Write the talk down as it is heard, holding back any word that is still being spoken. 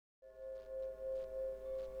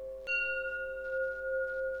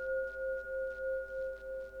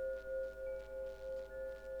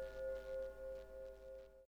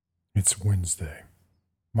It's Wednesday,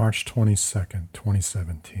 March 22nd,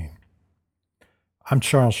 2017. I'm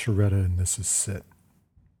Charles Sharetta, and this is Sit.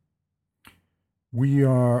 We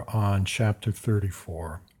are on chapter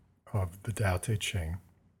 34 of the Tao Te Ching.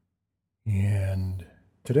 And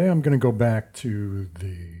today I'm going to go back to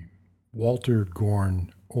the Walter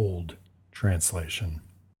Gorn Old translation.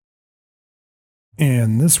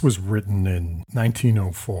 And this was written in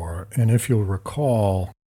 1904. And if you'll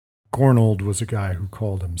recall, Gornold was a guy who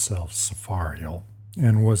called himself Safariel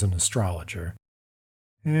and was an astrologer.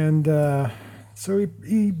 And so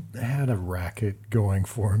he had a racket going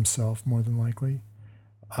for himself, more than likely.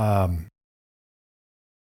 But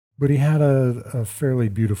he had a fairly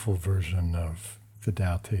beautiful version of the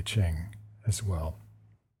Tao Te Ching as well.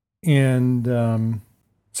 And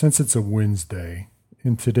since it's a Wednesday,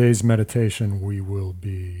 in today's meditation, we will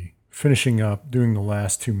be finishing up doing the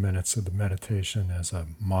last 2 minutes of the meditation as a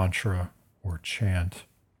mantra or chant.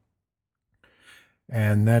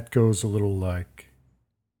 And that goes a little like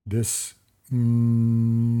this,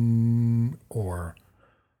 or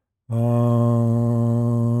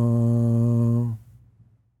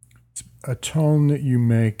it's a tone that you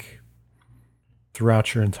make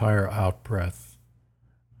throughout your entire out breath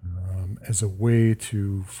as a way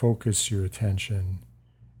to focus your attention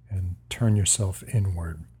and turn yourself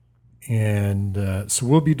inward. And so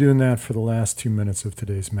we'll be doing that for the last 2 minutes of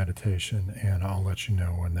today's meditation, and I'll let you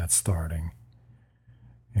know when that's starting.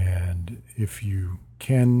 And if you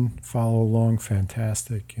can follow along,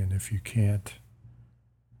 fantastic. And if you can't,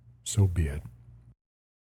 so be it.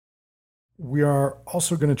 We are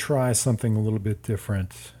also going to try something a little bit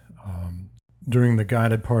different. During the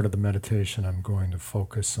guided part of the meditation, I'm going to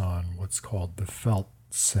focus on what's called the felt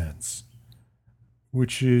sense,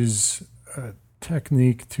 which is a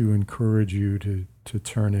technique to encourage you to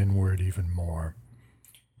turn inward even more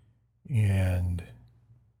and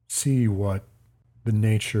see what the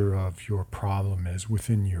nature of your problem is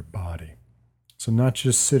within your body. So not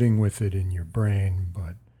just sitting with it in your brain,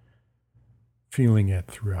 but feeling it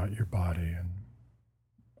throughout your body and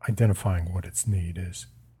identifying what its need is.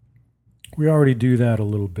 We already do that a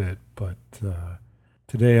little bit, but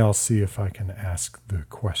today I'll see if I can ask the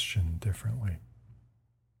question differently.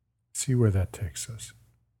 See where that takes us.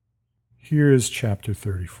 Here is chapter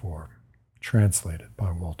 34, translated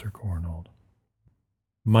by Walter Gornold.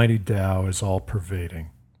 Mighty Tao is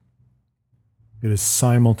all-pervading. It is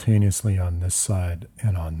simultaneously on this side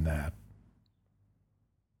and on that.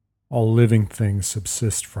 All living things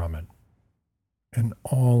subsist from it, and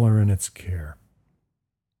all are in its care.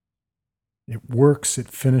 It works, it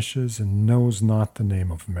finishes, and knows not the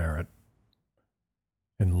name of merit.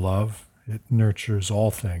 In love, it nurtures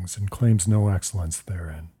all things and claims no excellence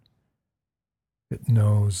therein. It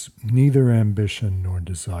knows neither ambition nor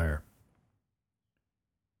desire.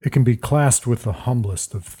 It can be classed with the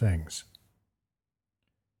humblest of things.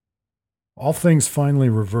 All things finally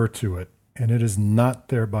revert to it, and it is not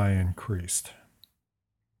thereby increased.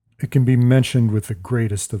 It can be mentioned with the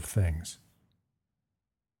greatest of things.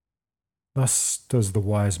 Thus does the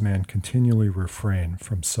wise man continually refrain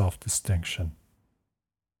from self-distinction.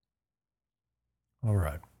 All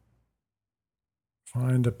right.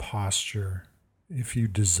 Find a posture, if you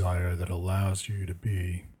desire, that allows you to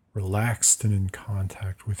be relaxed and in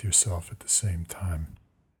contact with yourself at the same time.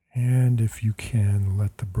 And if you can,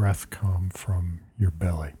 let the breath come from your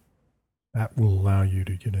belly. That will allow you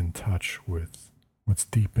to get in touch with what's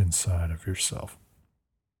deep inside of yourself.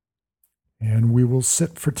 And we will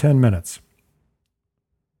sit for 10 minutes.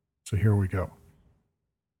 So here we go.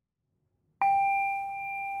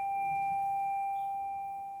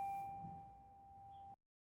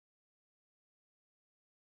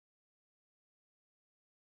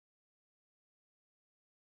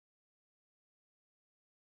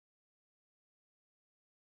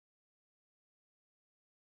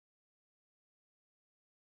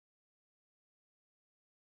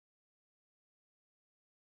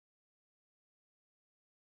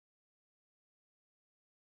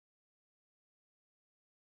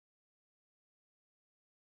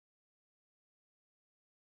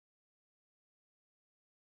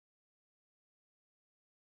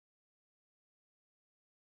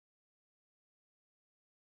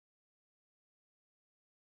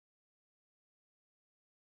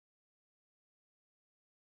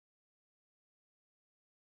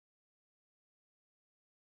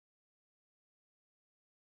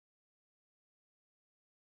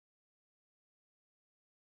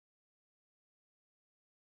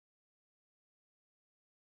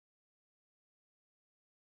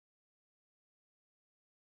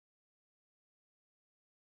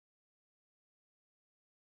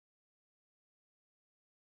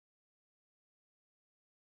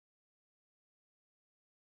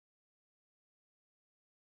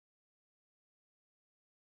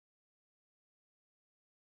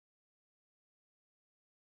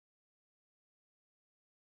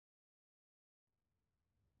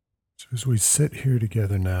 As we sit here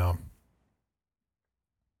together now,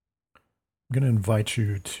 I'm going to invite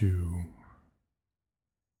you to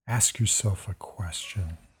ask yourself a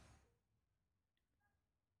question.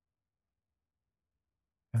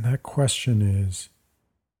 And that question is,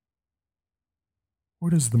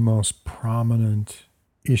 what is the most prominent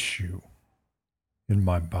issue in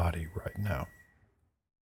my body right now?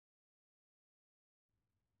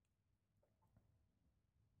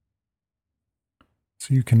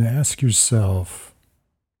 So you can ask yourself,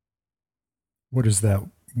 what is that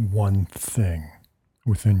one thing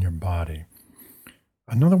within your body?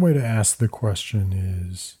 Another way to ask the question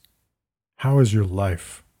is, how is your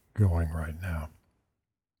life going right now?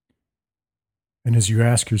 And as you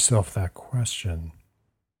ask yourself that question,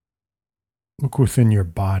 look within your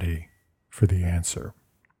body for the answer.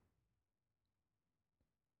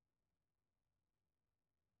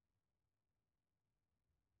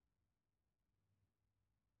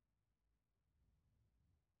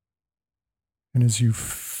 And as you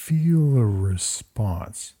feel a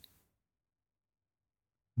response,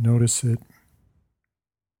 notice it.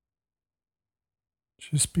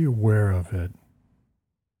 Just be aware of it.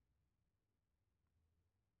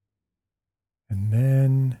 And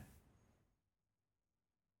then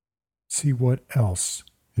see what else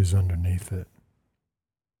is underneath it.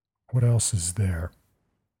 What else is there?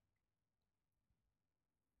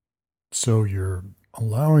 So you're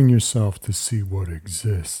allowing yourself to see what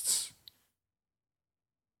exists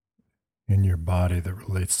in your body that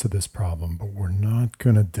relates to this problem, but we're not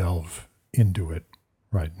going to delve into it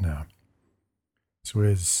right now. So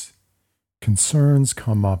as concerns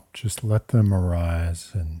come up, just let them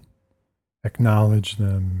arise and acknowledge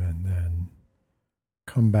them, and then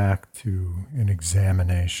come back to an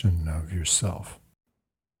examination of yourself.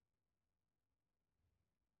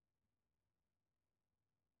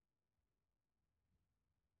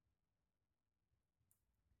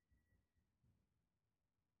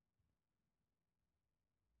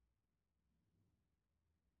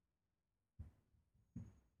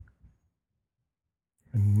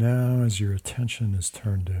 And now, as your attention is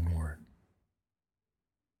turned inward,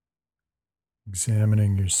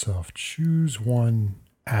 examining yourself, choose one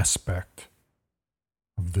aspect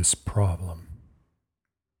of this problem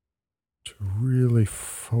to really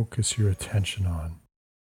focus your attention on.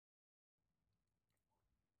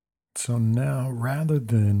 So now, rather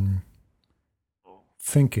than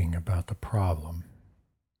thinking about the problem,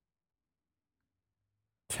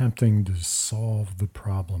 attempting to solve the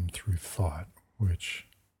problem through thought, which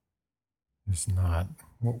is not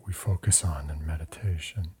what we focus on in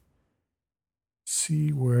meditation,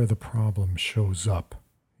 see where the problem shows up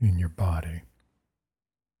in your body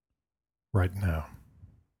right now.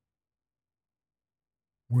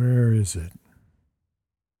 Where is it?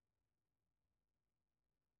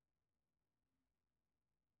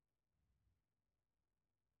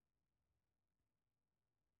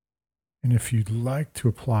 And if you'd like to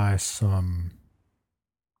apply some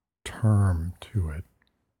term to it,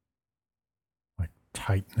 like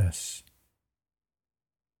tightness,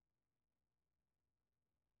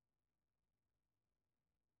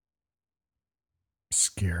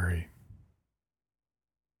 scary,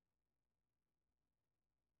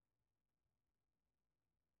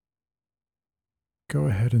 go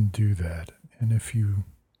ahead and do that. And if you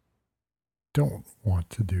don't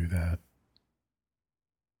want to do that,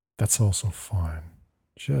 that's also fine.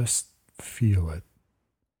 Just feel it.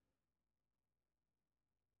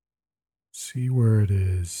 See where it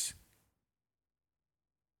is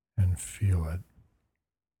and feel it.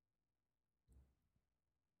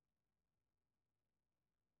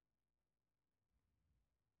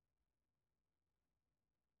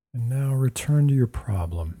 And now return to your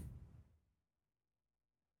problem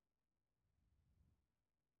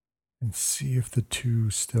and see if the two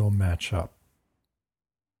still match up.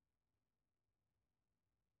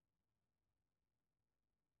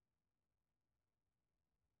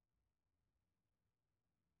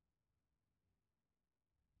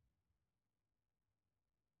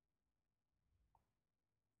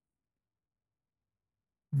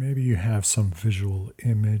 Maybe you have some visual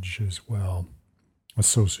image as well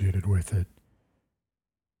associated with it.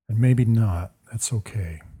 And maybe not. That's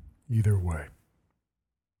okay. Either way.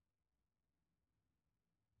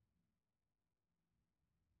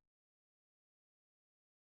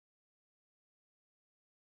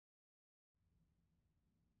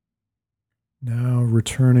 Now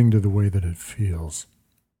returning to the way that it feels.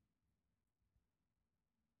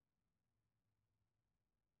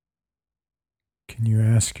 Can you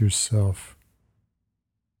ask yourself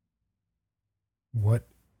what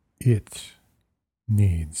it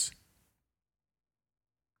needs?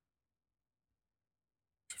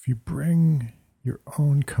 If you bring your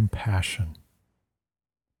own compassion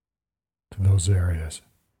to those areas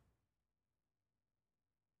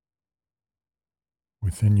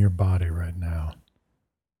within your body right now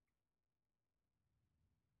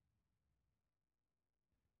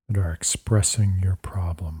that are expressing your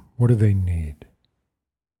problem, what do they need?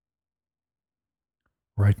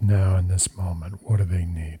 Right now in this moment, what do they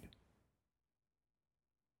need?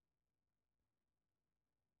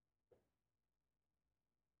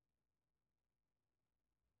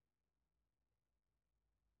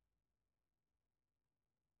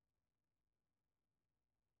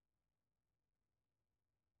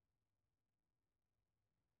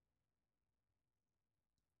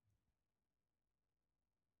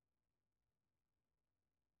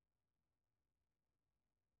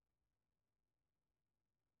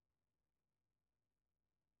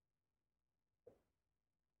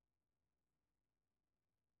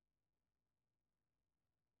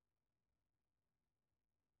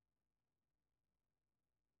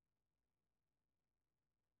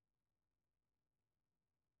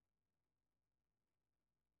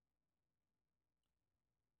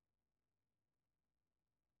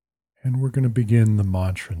 And we're going to begin the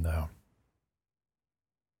mantra now.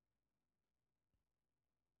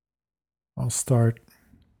 I'll start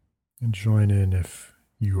and join in if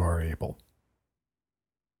you are able.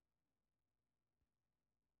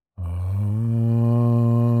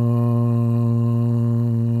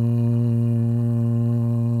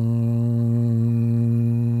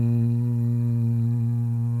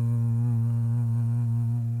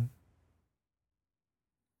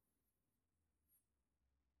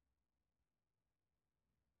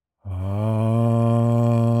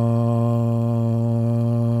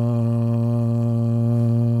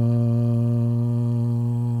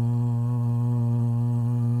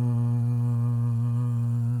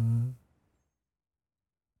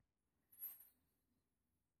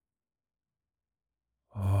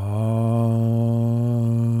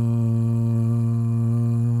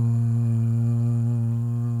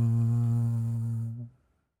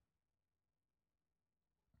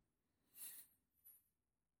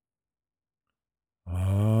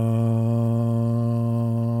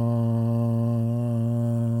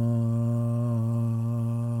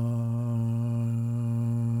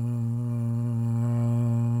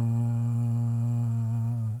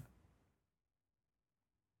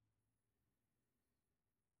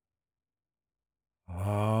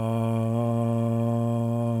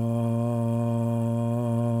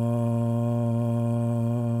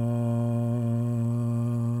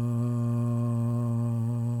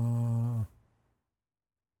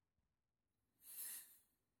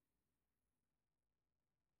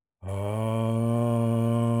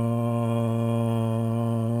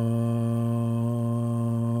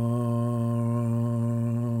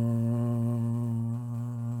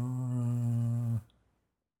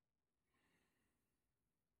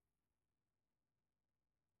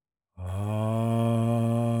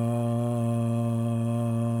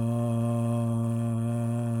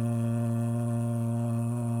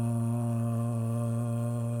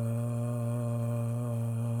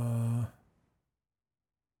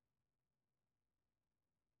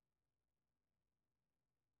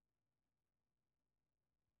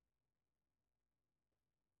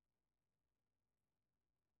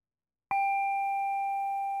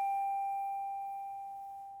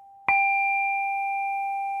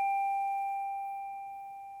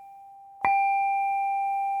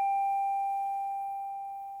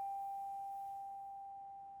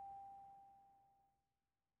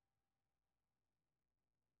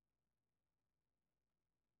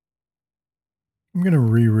 I'm going to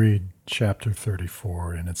reread chapter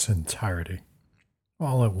 34 in its entirety,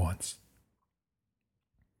 all at once.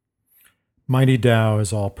 Mighty Tao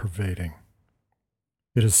is all pervading.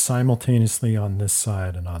 It is simultaneously on this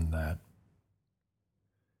side and on that.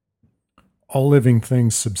 All living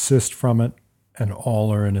things subsist from it, and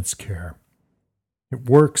all are in its care. It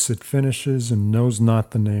works, it finishes, and knows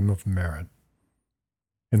not the name of merit.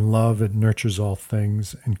 In love it nurtures all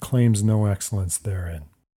things, and claims no excellence therein.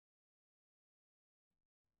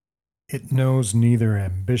 It knows neither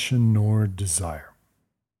ambition nor desire.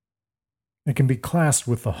 It can be classed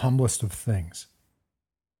with the humblest of things.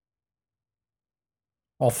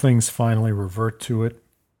 All things finally revert to it,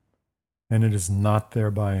 and it is not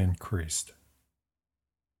thereby increased.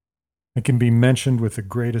 It can be mentioned with the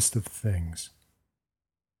greatest of things.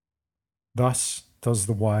 Thus does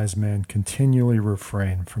the wise man continually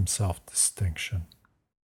refrain from self-distinction.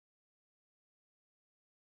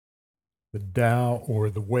 The Tao, or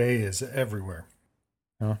the way, is everywhere.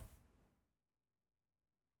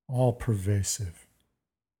 All pervasive.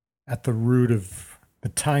 at the root of the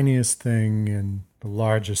tiniest thing and the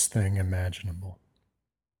largest thing imaginable.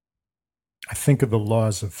 I think of the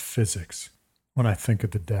laws of physics when I think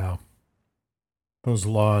of the Tao, those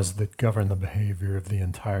laws that govern the behavior of the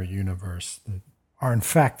entire universe that are in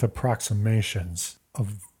fact approximations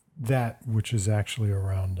of that which is actually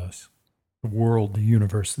around us, the world, the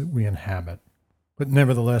universe that we inhabit. But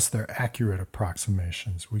nevertheless, they're accurate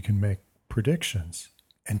approximations. We can make predictions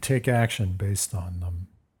and take action based on them.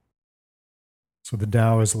 So the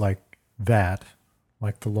Tao is like that,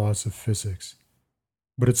 like the laws of physics.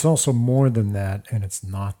 But it's also more than that, and it's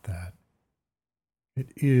not that. It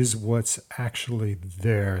is what's actually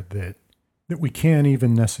there that we can't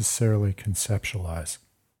even necessarily conceptualize.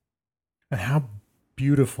 And how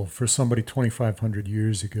beautiful for somebody 2,500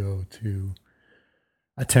 years ago to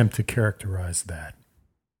attempt to characterize that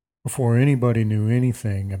before anybody knew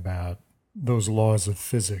anything about those laws of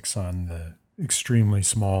physics on the extremely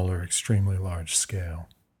small or extremely large scale.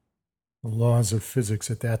 The laws of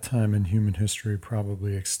physics at that time in human history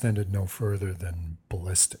probably extended no further than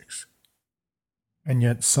ballistics. And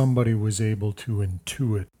yet somebody was able to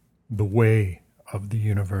intuit the way of the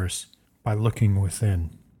universe by looking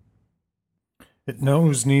within. It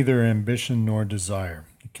knows neither ambition nor desire.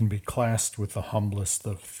 It can be classed with the humblest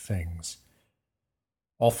of things.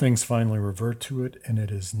 All things finally revert to it, and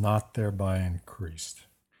it is not thereby increased.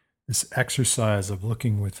 This exercise of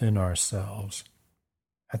looking within ourselves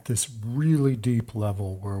at this really deep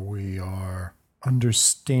level where we are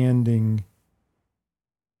understanding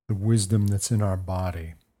the wisdom that's in our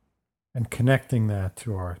body and connecting that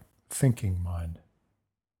to our thinking mind,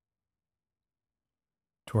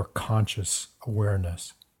 to our conscious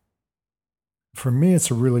awareness. For me,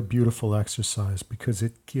 it's a really beautiful exercise because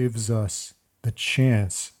it gives us the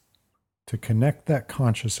chance to connect that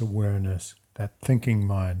conscious awareness, that thinking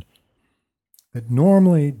mind, that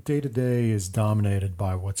normally day to day is dominated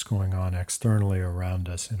by what's going on externally around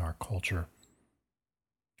us in our culture.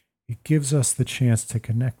 It gives us the chance to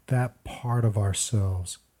connect that part of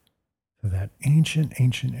ourselves to that ancient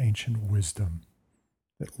wisdom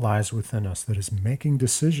that lies within us, that is making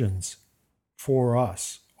decisions for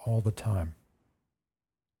us all the time,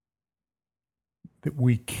 that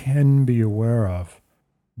we can be aware of,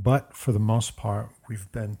 but for the most part, we've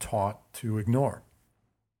been taught to ignore,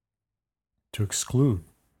 to exclude.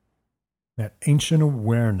 That ancient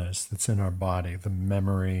awareness that's in our body, the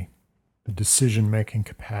memory, the decision-making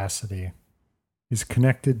capacity, is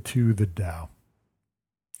connected to the Tao.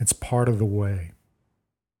 It's part of the way.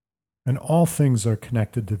 And all things are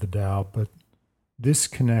connected to the Tao, but this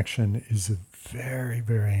connection is a very,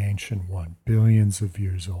 very ancient one, billions of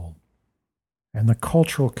years old. And the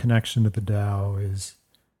cultural connection to the Tao is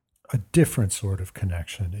a different sort of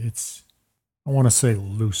connection. It's, I want to say,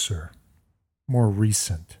 looser, more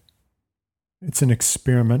recent. It's an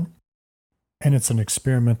experiment, and it's an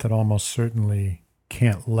experiment that almost certainly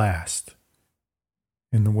can't last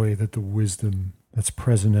in the way that the wisdom that's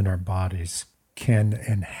present in our bodies can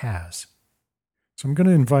and has. So I'm going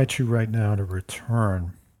to invite you right now to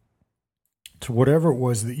return to whatever it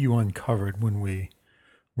was that you uncovered when we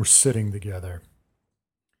were sitting together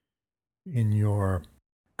in your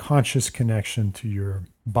conscious connection to your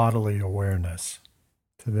bodily awareness,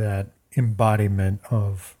 to that embodiment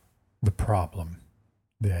of the problem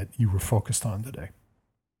that you were focused on today.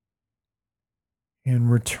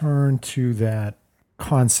 And return to that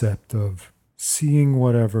concept of seeing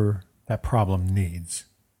whatever that problem needs.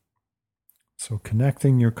 So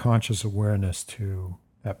connecting your conscious awareness to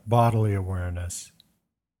that bodily awareness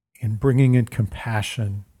and bringing in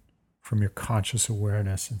compassion from your conscious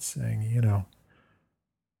awareness and saying,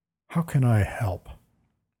 how can I help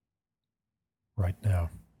right now?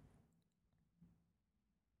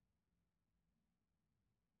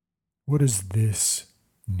 What does this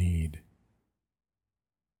need?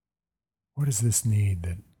 What is this need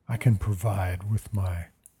that I can provide with my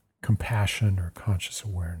compassion or conscious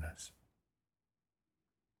awareness?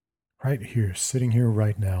 Right here, sitting here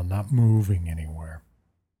right now, not moving anywhere.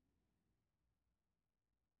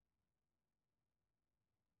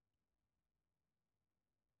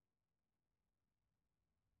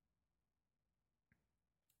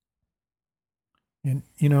 And,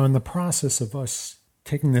 in the process of us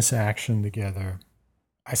taking this action together,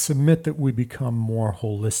 I submit that we become more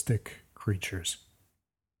holistic creatures.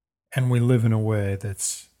 And we live in a way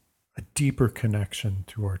that's a deeper connection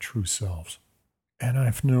to our true selves. And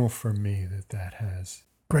I know for me that has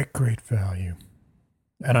great, great value.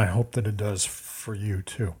 And I hope that it does for you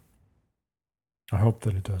too. I hope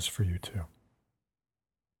that it does for you too.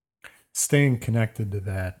 Staying connected to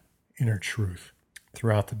that inner truth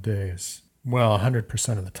throughout the day is well,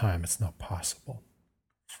 100% of the time, it's not possible.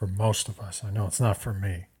 For most of us, I know it's not for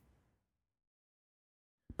me.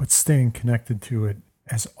 But staying connected to it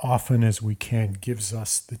as often as we can gives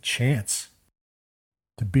us the chance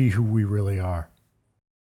to be who we really are,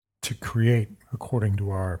 to create according to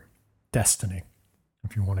our destiny,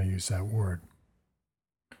 if you want to use that word,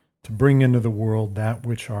 to bring into the world that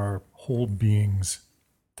which our whole beings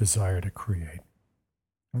desire to create.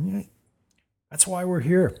 And yet, that's why we're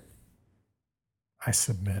here, I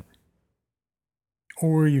submit.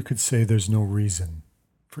 Or you could say there's no reason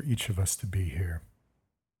for each of us to be here.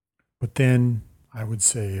 But then I would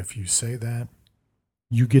say if you say that,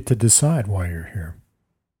 you get to decide why you're here.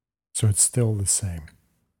 So it's still the same.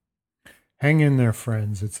 Hang in there,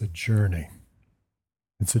 friends. It's a journey.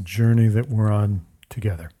 It's a journey that we're on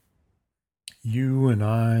together. You and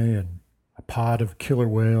I and a pod of killer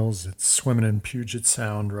whales that's swimming in Puget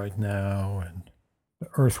Sound right now, and the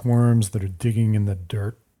earthworms that are digging in the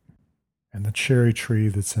dirt, and the cherry tree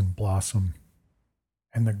that's in blossom,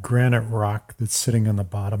 and the granite rock that's sitting on the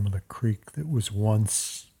bottom of the creek that was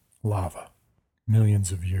once lava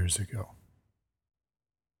millions of years ago.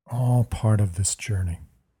 All part of this journey.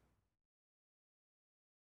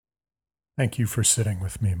 Thank you for sitting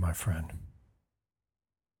with me, my friend.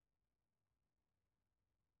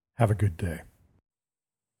 Have a good day.